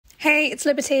Hey, it's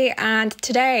Liberty, and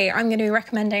today I'm going to be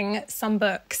recommending some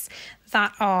books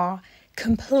that are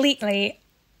completely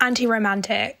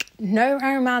anti-romantic, no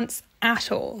romance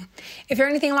at all. If you're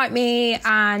anything like me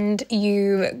and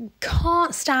you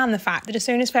can't stand the fact that as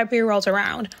soon as February rolls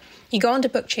around, you go onto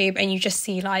BookTube and you just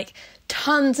see like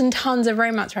tons and tons of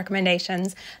romance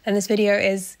recommendations, then this video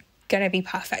is going to be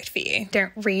perfect for you.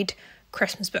 Don't read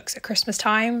Christmas books at Christmas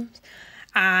time.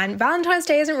 And Valentine's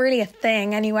Day isn't really a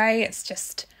thing anyway. It's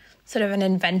just sort of an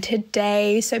invented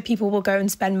day. So people will go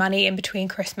and spend money in between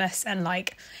Christmas and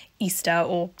like Easter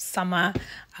or summer.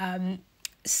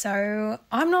 So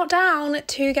I'm not down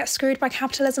to get screwed by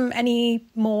capitalism any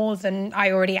more than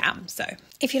I already am. So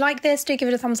if you like this, do give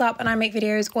it a thumbs up, and I make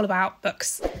videos all about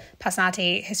books,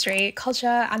 personality, history,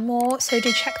 culture and more. So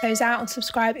do check those out and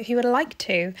subscribe if you would like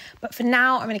to. But for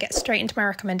now, I'm going to get straight into my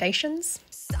recommendations.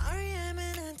 Sorry, I'm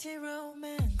an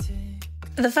anti-romantic.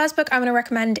 The first book I'm going to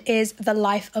recommend is The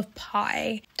Life of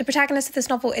Pi. The protagonist of this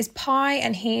novel is Pi,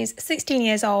 and he's 16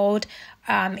 years old.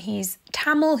 He's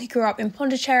Tamil. He grew up in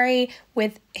Pondicherry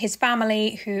with his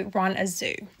family who run a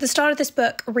zoo. The start of this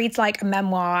book reads like a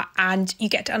memoir, and you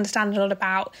get to understand a lot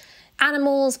about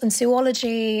animals and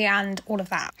zoology and all of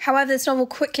that. However, this novel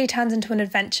quickly turns into an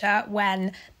adventure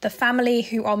when the family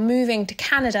who are moving to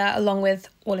Canada along with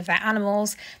all of their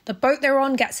animals, the boat they're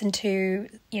on gets into,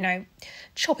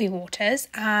 choppy waters,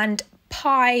 and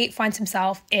Pi finds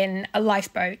himself in a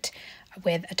lifeboat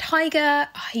with a tiger,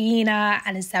 a hyena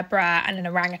and a zebra and an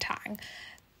orangutan,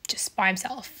 just by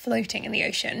himself floating in the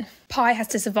ocean. Pi has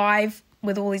to survive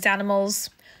with all these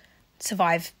animals,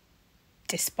 survive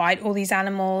despite all these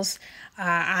animals,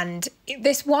 and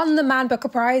this won the Man Booker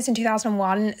Prize in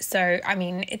 2001. So,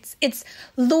 it's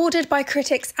lauded by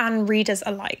critics and readers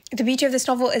alike. The beauty of this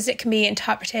novel is it can be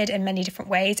interpreted in many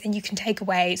different ways, and you can take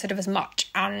away sort of as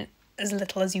much and as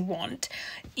little as you want.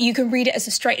 You can read it as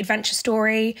a straight adventure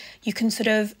story. You can sort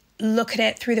of look at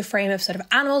it through the frame of sort of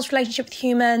animals' relationship with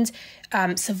humans,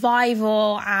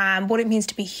 survival and what it means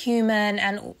to be human,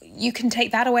 and you can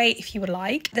take that away if you would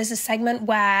like. There's a segment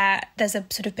where there's a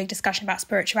sort of big discussion about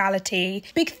spirituality.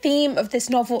 Big theme of this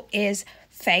novel is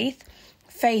faith.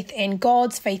 Faith in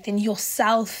gods, faith in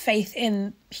yourself, faith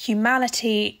in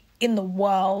humanity, in the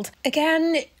world.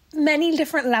 Again, many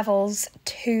different levels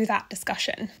to that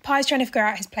discussion. Pi's trying to figure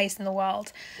out his place in the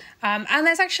world. And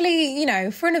there's actually,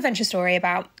 for an adventure story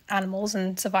about animals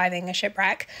and surviving a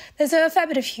shipwreck, there's a fair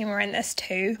bit of humour in this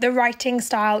too. The writing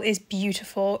style is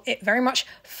beautiful. It very much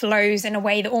flows in a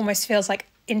way that almost feels like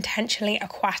intentionally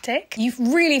aquatic. You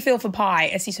really feel for Pi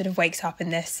as he sort of wakes up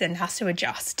in this and has to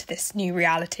adjust to this new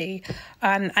reality.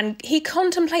 And he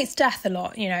contemplates death a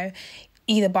lot,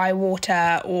 either by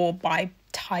water or by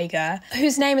tiger,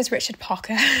 whose name is Richard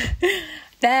Parker.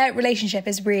 Their relationship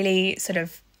is really sort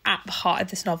of at the heart of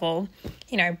this novel,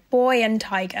 boy and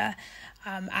tiger,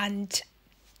 and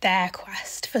their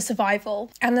quest for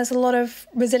survival. And there's a lot of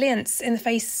resilience in the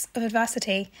face of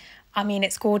adversity.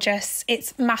 It's gorgeous.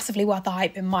 It's massively worth the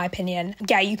hype, in my opinion.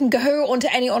 Yeah, you can go onto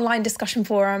any online discussion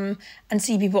forum and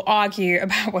see people argue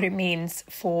about what it means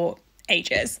for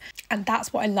ages. And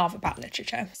that's what I love about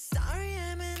literature. Sorry,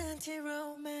 I'm an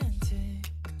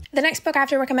anti-romantic. The next book I have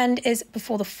to recommend is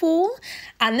Before the Fall,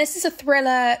 and this is a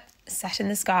thriller set in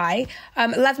the sky.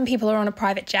 11 people are on a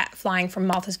private jet flying from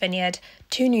Martha's Vineyard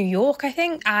to New York, I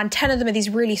think, and 10 of them are these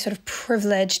really sort of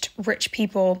privileged, rich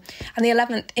people, and the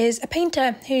 11th is a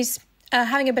painter who's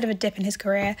having a bit of a dip in his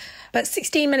career, but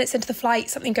 16 minutes into the flight,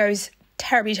 something goes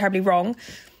terribly, terribly wrong,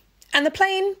 and the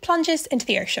plane plunges into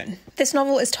the ocean. This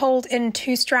novel is told in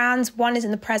two strands. One is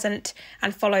in the present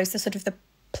and follows the sort of the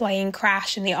plane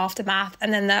crash and the aftermath,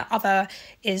 and then the other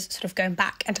is sort of going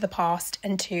back into the past,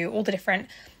 into all the different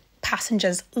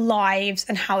passengers' lives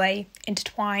and how they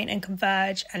intertwine and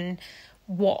converge, and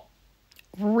what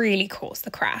really caused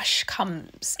the crash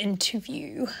comes into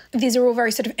view. These are all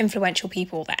very sort of influential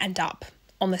people that end up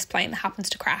on this plane that happens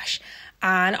to crash.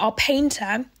 And our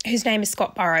painter, whose name is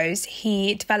Scott Burrows,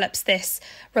 he develops this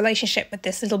relationship with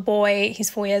this little boy. He's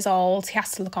 4 years old. He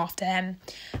has to look after him.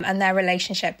 And their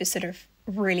relationship is sort of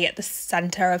really at the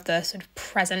centre of the sort of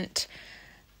present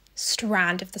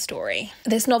strand of the story.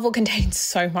 This novel contains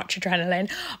so much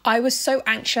adrenaline. I was so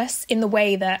anxious in the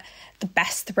way that the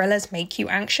best thrillers make you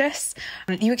anxious.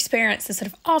 You experience the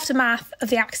sort of aftermath of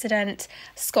the accident.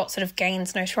 Scott sort of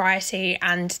gains notoriety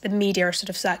and the media are sort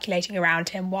of circulating around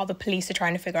him while the police are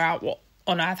trying to figure out what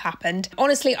on earth happened.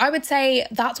 Honestly, I would say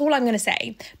that's all I'm going to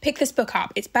say. Pick this book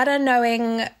up. It's better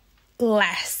knowing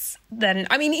less than,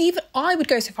 even I would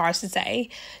go so far as to say,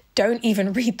 don't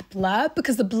even read the blurb,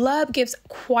 because the blurb gives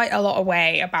quite a lot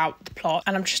away about the plot,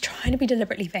 and I'm just trying to be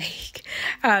deliberately vague.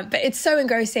 But it's so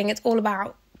engrossing. It's all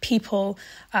about people,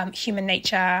 human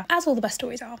nature, as all the best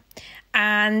stories are.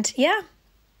 And yeah,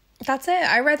 that's it.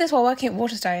 I read this while working at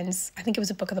Waterstones. I think it was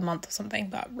a book of the month or something,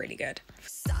 but really good.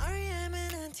 Sorry, I'm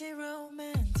an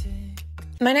anti-romantic.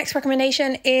 My next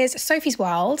recommendation is Sophie's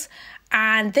World.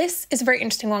 And this is a very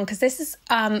interesting one because this is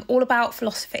all about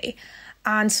philosophy.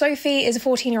 And Sophie is a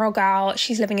 14-year-old girl.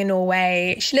 She's living in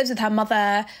Norway. She lives with her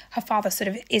mother. Her father sort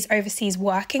of is overseas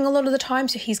working a lot of the time,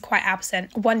 so he's quite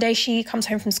absent. One day she comes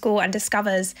home from school and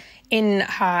discovers in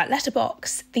her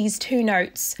letterbox these two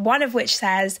notes, one of which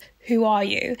says, "Who are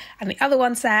you?" And the other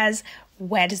one says,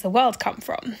 "Where does the world come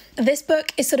from?" This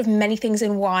book is sort of many things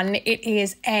in one. It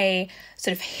is a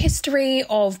sort of history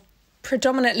of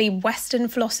predominantly Western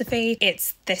philosophy.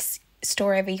 It's this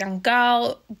story of a young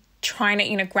girl trying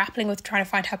to, grappling with trying to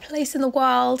find her place in the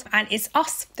world. And it's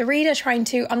us, the reader, trying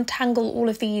to untangle all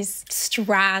of these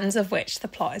strands of which the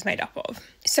plot is made up of.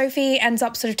 Sophie ends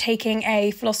up sort of taking a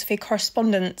philosophy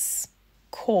correspondence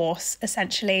course,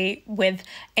 essentially, with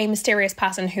a mysterious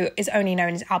person who is only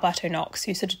known as Alberto Knox,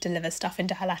 who sort of delivers stuff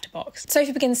into her letterbox.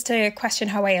 Sophie begins to question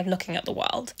her way of looking at the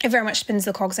world. It very much spins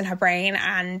the cogs in her brain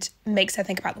and makes her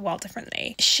think about the world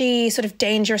differently. She sort of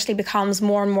dangerously becomes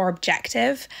more and more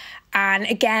objective. And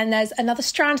again, there's another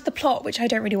strand to the plot, which I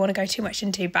don't really want to go too much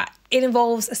into, but it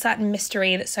involves a certain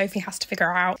mystery that Sophie has to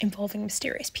figure out involving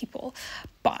mysterious people.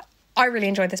 But I really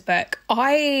enjoyed this book.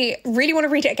 I really want to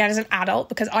read it again as an adult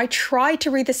because I tried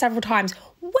to read this several times,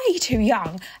 way too young.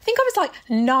 I think I was like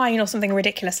 9 or something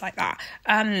ridiculous like that.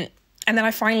 And then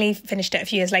I finally finished it a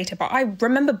few years later, but I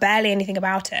remember barely anything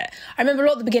about it. I remember a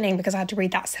lot at the beginning because I had to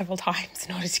read that several times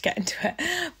in order to get into it.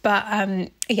 But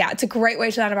yeah, it's a great way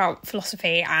to learn about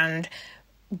philosophy and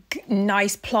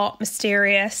nice plot,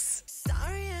 mysterious.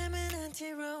 Sorry, I'm an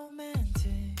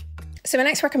anti-romantic. So my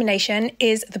next recommendation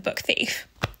is The Book Thief.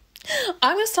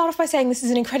 I'm going to start off by saying this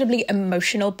is an incredibly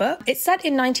emotional book. It's set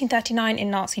in 1939 in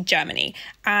Nazi Germany,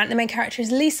 and the main character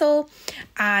is Liesel,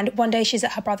 and one day she's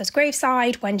at her brother's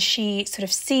graveside when she sort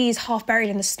of sees, half buried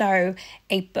in the snow,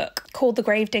 a book called The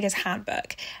Gravedigger's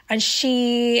Handbook, and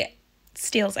she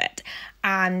steals it,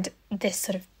 and this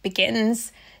sort of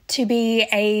begins to be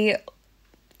a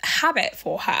habit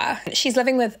for her. She's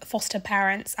living with foster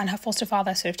parents and her foster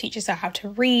father sort of teaches her how to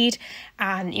read,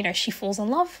 and she falls in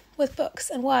love with books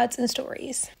and words and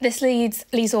stories. This leads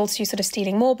Liesel to sort of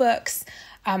stealing more books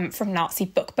from Nazi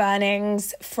book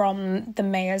burnings, from the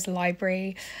mayor's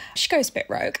library. She goes a bit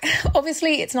rogue.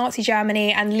 Obviously it's Nazi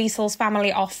Germany and Liesel's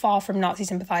family are far from Nazi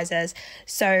sympathisers,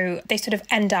 so they sort of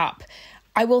end up,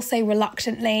 I will say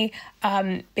reluctantly,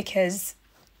 because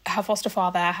her foster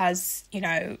father has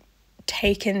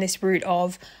taken this route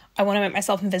of, I want to make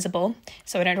myself invisible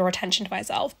so I don't draw attention to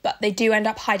myself, but they do end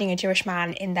up hiding a Jewish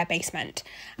man in their basement,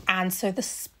 and so the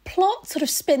plot sort of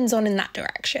spins on in that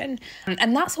direction,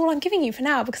 and that's all I'm giving you for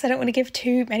now because I don't want to give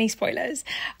too many spoilers.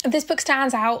 This book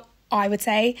stands out, I would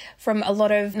say, from a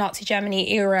lot of Nazi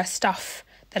Germany era stuff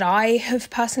that I have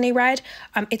personally read.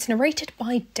 It's narrated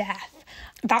by Death.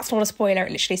 That's not a spoiler,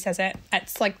 it literally says it.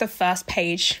 It's like the first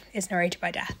page is narrated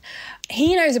by Death.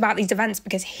 He knows about these events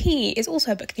because he is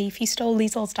also a book thief. He stole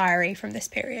Liesel's diary from this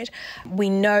period.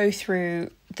 We know through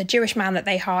the Jewish man that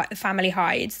the family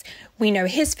hides, we know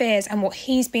his fears and what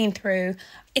he's been through.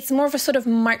 It's more of a sort of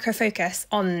micro focus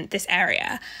on this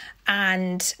area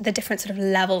and the different sort of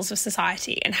levels of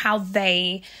society and how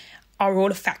they are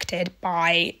all affected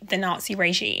by the Nazi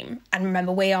regime. And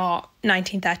remember, we are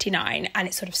 1939 and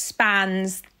it sort of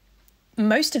spans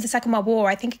most of the Second World War.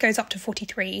 I think it goes up to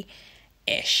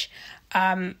 43-ish.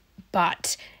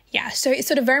 But yeah, so it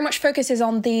sort of very much focuses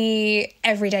on the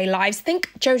everyday lives.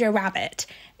 Think Jojo Rabbit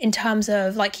in terms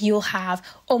of you'll have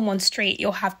on one street,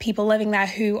 you'll have people living there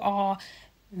who are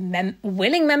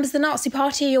willing members of the Nazi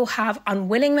party, you'll have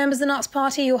unwilling members of the Nazi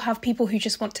party, you'll have people who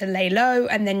just want to lay low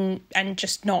and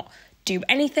just not do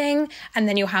anything, and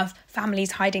then you'll have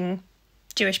families hiding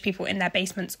Jewish people in their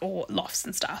basements or lofts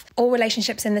and stuff. All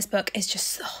relationships in this book is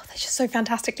just they're just so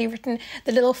fantastically written.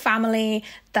 The little family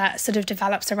that sort of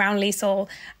develops around Liesel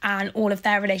and all of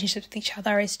their relationships with each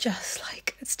other is just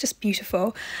it's just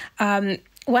beautiful.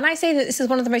 When I say that this is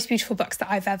one of the most beautiful books that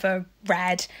I've ever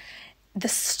read, the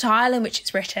style in which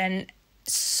it's written,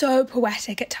 so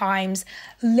poetic at times,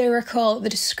 lyrical, the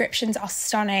descriptions are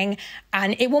stunning,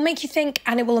 and it will make you think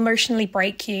and it will emotionally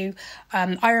break you.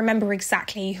 I remember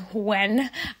exactly when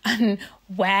and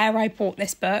where I bought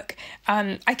this book.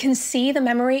 I can see the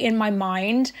memory in my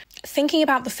mind. Thinking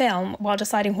about the film while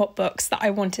deciding what books that I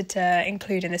wanted to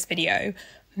include in this video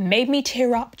made me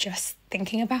tear up just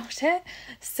thinking about it.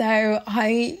 So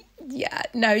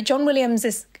John Williams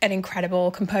is an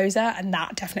incredible composer and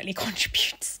that definitely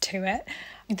contributes to it.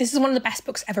 This is one of the best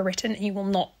books ever written, and you will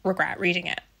not regret reading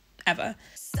it, ever.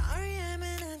 Sorry, I'm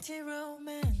an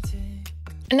anti-romantic.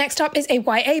 Next up is a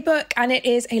YA book, and it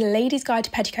is A Lady's Guide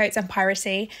to Petticoats and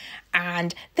Piracy.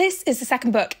 And this is the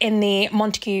second book in the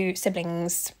Montague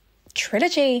siblings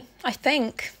trilogy, I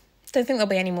think. Don't think there'll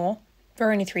be any more. There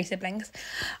are only 3 siblings.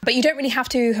 But you don't really have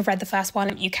to have read the first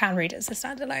one. You can read it as a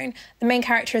standalone. The main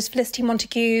character is Felicity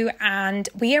Montague, and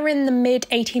we are in the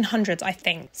mid-1800s, I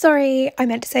think. Sorry, I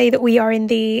meant to say that we are in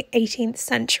the 18th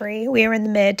century. We are in the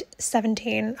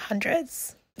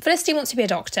mid-1700s. Felicity wants to be a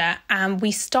doctor, and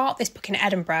we start this book in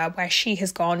Edinburgh, where she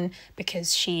has gone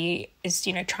because she is,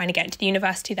 trying to get into the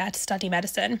university there to study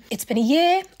medicine. It's been a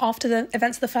year after the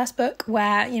events of the first book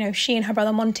where, she and her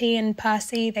brother Monty and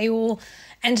Percy, they all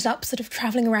ended up sort of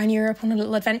travelling around Europe on a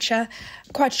little adventure.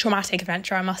 Quite a traumatic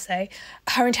adventure, I must say.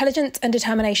 Her intelligence and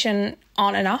determination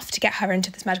aren't enough to get her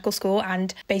into this medical school,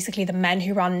 and basically the men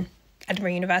who run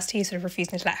Edinburgh University sort of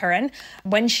refusing to let her in.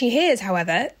 When she hears,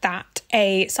 however, that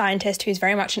a scientist who's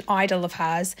very much an idol of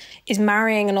hers is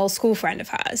marrying an old school friend of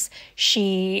hers,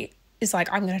 she is like,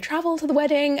 I'm going to travel to the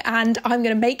wedding and I'm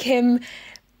going to make him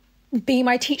be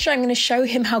my teacher. I'm going to show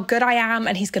him how good I am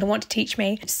and he's going to want to teach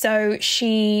me. So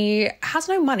she has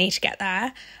no money to get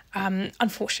there,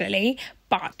 unfortunately,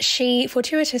 but she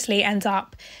fortuitously ends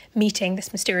up meeting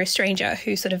this mysterious stranger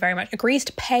who sort of very much agrees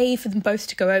to pay for them both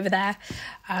to go over there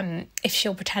if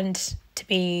she'll pretend to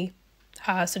be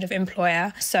her sort of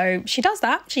employer. So she does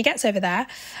that. She gets over there.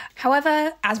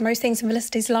 However, as most things in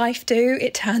Felicity's life do,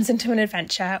 it turns into an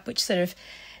adventure which sort of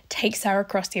takes her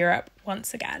across Europe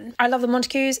once again. I love the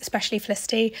Montagues, especially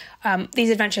Felicity.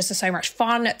 These adventures are so much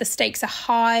fun. The stakes are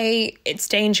high. It's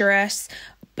dangerous,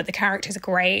 but the characters are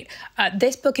great.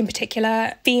 This book in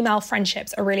particular, female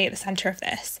friendships are really at the centre of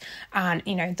this. And,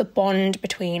 the bond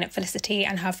between Felicity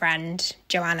and her friend,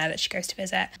 Joanna, that she goes to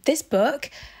visit. This book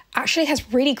actually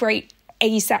has really great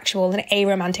asexual and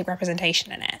aromantic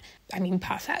representation in it. I mean,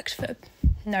 perfect for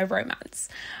no romance.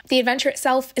 The adventure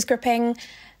itself is gripping.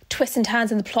 Twists and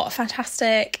turns in the plot are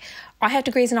fantastic. I have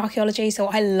degrees in archaeology, so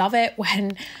I love it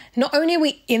when not only are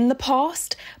we in the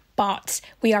past, but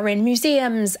we are in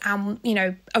museums and,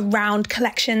 around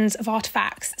collections of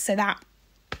artefacts. So that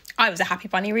I was a happy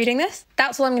bunny reading this.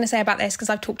 That's all I'm going to say about this,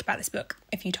 because I've talked about this book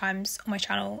a few times on my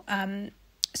channel.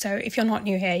 So if you're not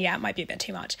new here, it might be a bit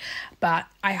too much, but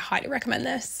I highly recommend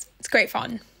this. It's great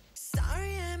fun.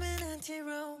 Sorry, I'm an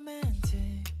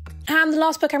anti-romantic. And the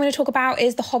last book I'm going to talk about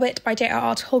is The Hobbit by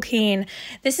J.R.R. Tolkien.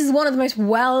 This is one of the most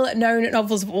well-known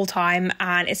novels of all time,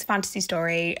 and it's a fantasy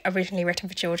story originally written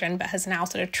for children, but has now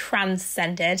sort of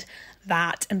transcended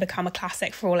that and become a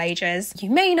classic for all ages. You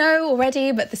may know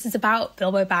already, but this is about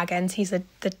Bilbo Baggins. He's the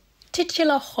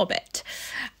titular hobbit,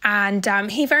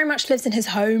 and he very much lives in his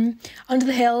home under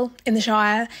the hill in the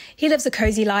Shire. He lives a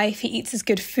cosy life. He eats his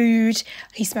good food.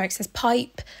 He smokes his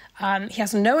pipe. He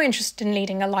has no interest in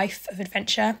leading a life of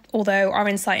adventure, although our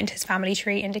insight into his family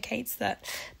tree indicates that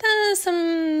there's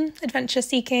some adventure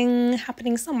seeking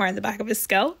happening somewhere in the back of his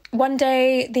skull. One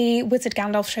day, the wizard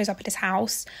Gandalf shows up at his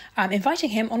house,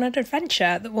 inviting him on an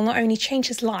adventure that will not only change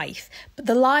his life, but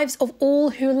the lives of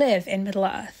all who live in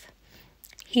Middle-earth.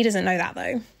 He doesn't know that,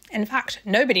 though. In fact,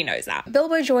 nobody knows that.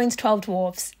 Bilbo joins 12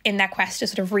 dwarves in their quest to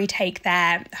sort of retake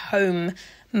their home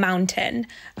mountain,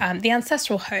 the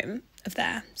ancestral home of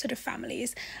their sort of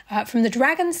families, from the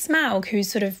dragon Smaug,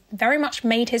 who's sort of very much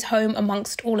made his home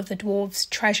amongst all of the dwarves'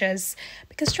 treasures,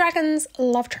 because dragons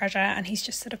love treasure, and he's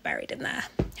just sort of buried in there,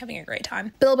 having a great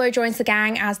time. Bilbo joins the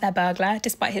gang as their burglar,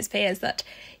 despite his fears that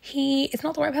he is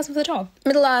not the right person for the job.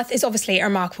 Middle-earth is obviously a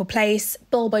remarkable place.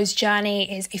 Bilbo's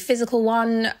journey is a physical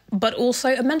one, but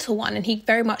also a mental one, and he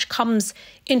very much comes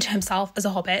into himself as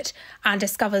a hobbit and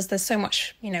discovers there's so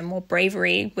much, more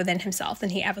bravery within himself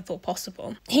than he ever thought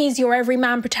possible. He's your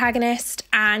everyman protagonist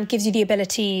and gives you the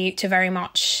ability to very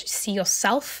much see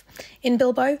yourself in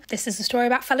Bilbo. This is a story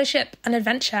about fellowship and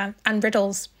adventure and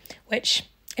riddles, which,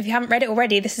 if you haven't read it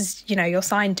already, this is, your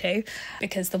sign to,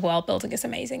 because the world building is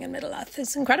amazing in Middle-earth.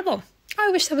 It's incredible. I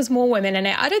wish there was more women in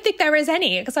it. I don't think there is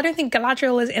any, because I don't think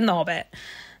Galadriel is in The Hobbit.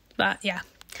 But yeah.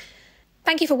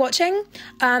 Thank you for watching.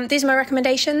 These are my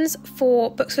recommendations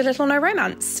for books with little or no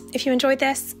romance. If you enjoyed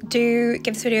this, do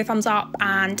give this video a thumbs up,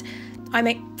 and I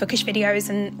make bookish videos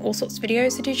and all sorts of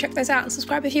videos, so do check those out and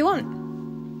subscribe if you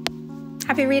want.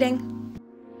 Happy reading.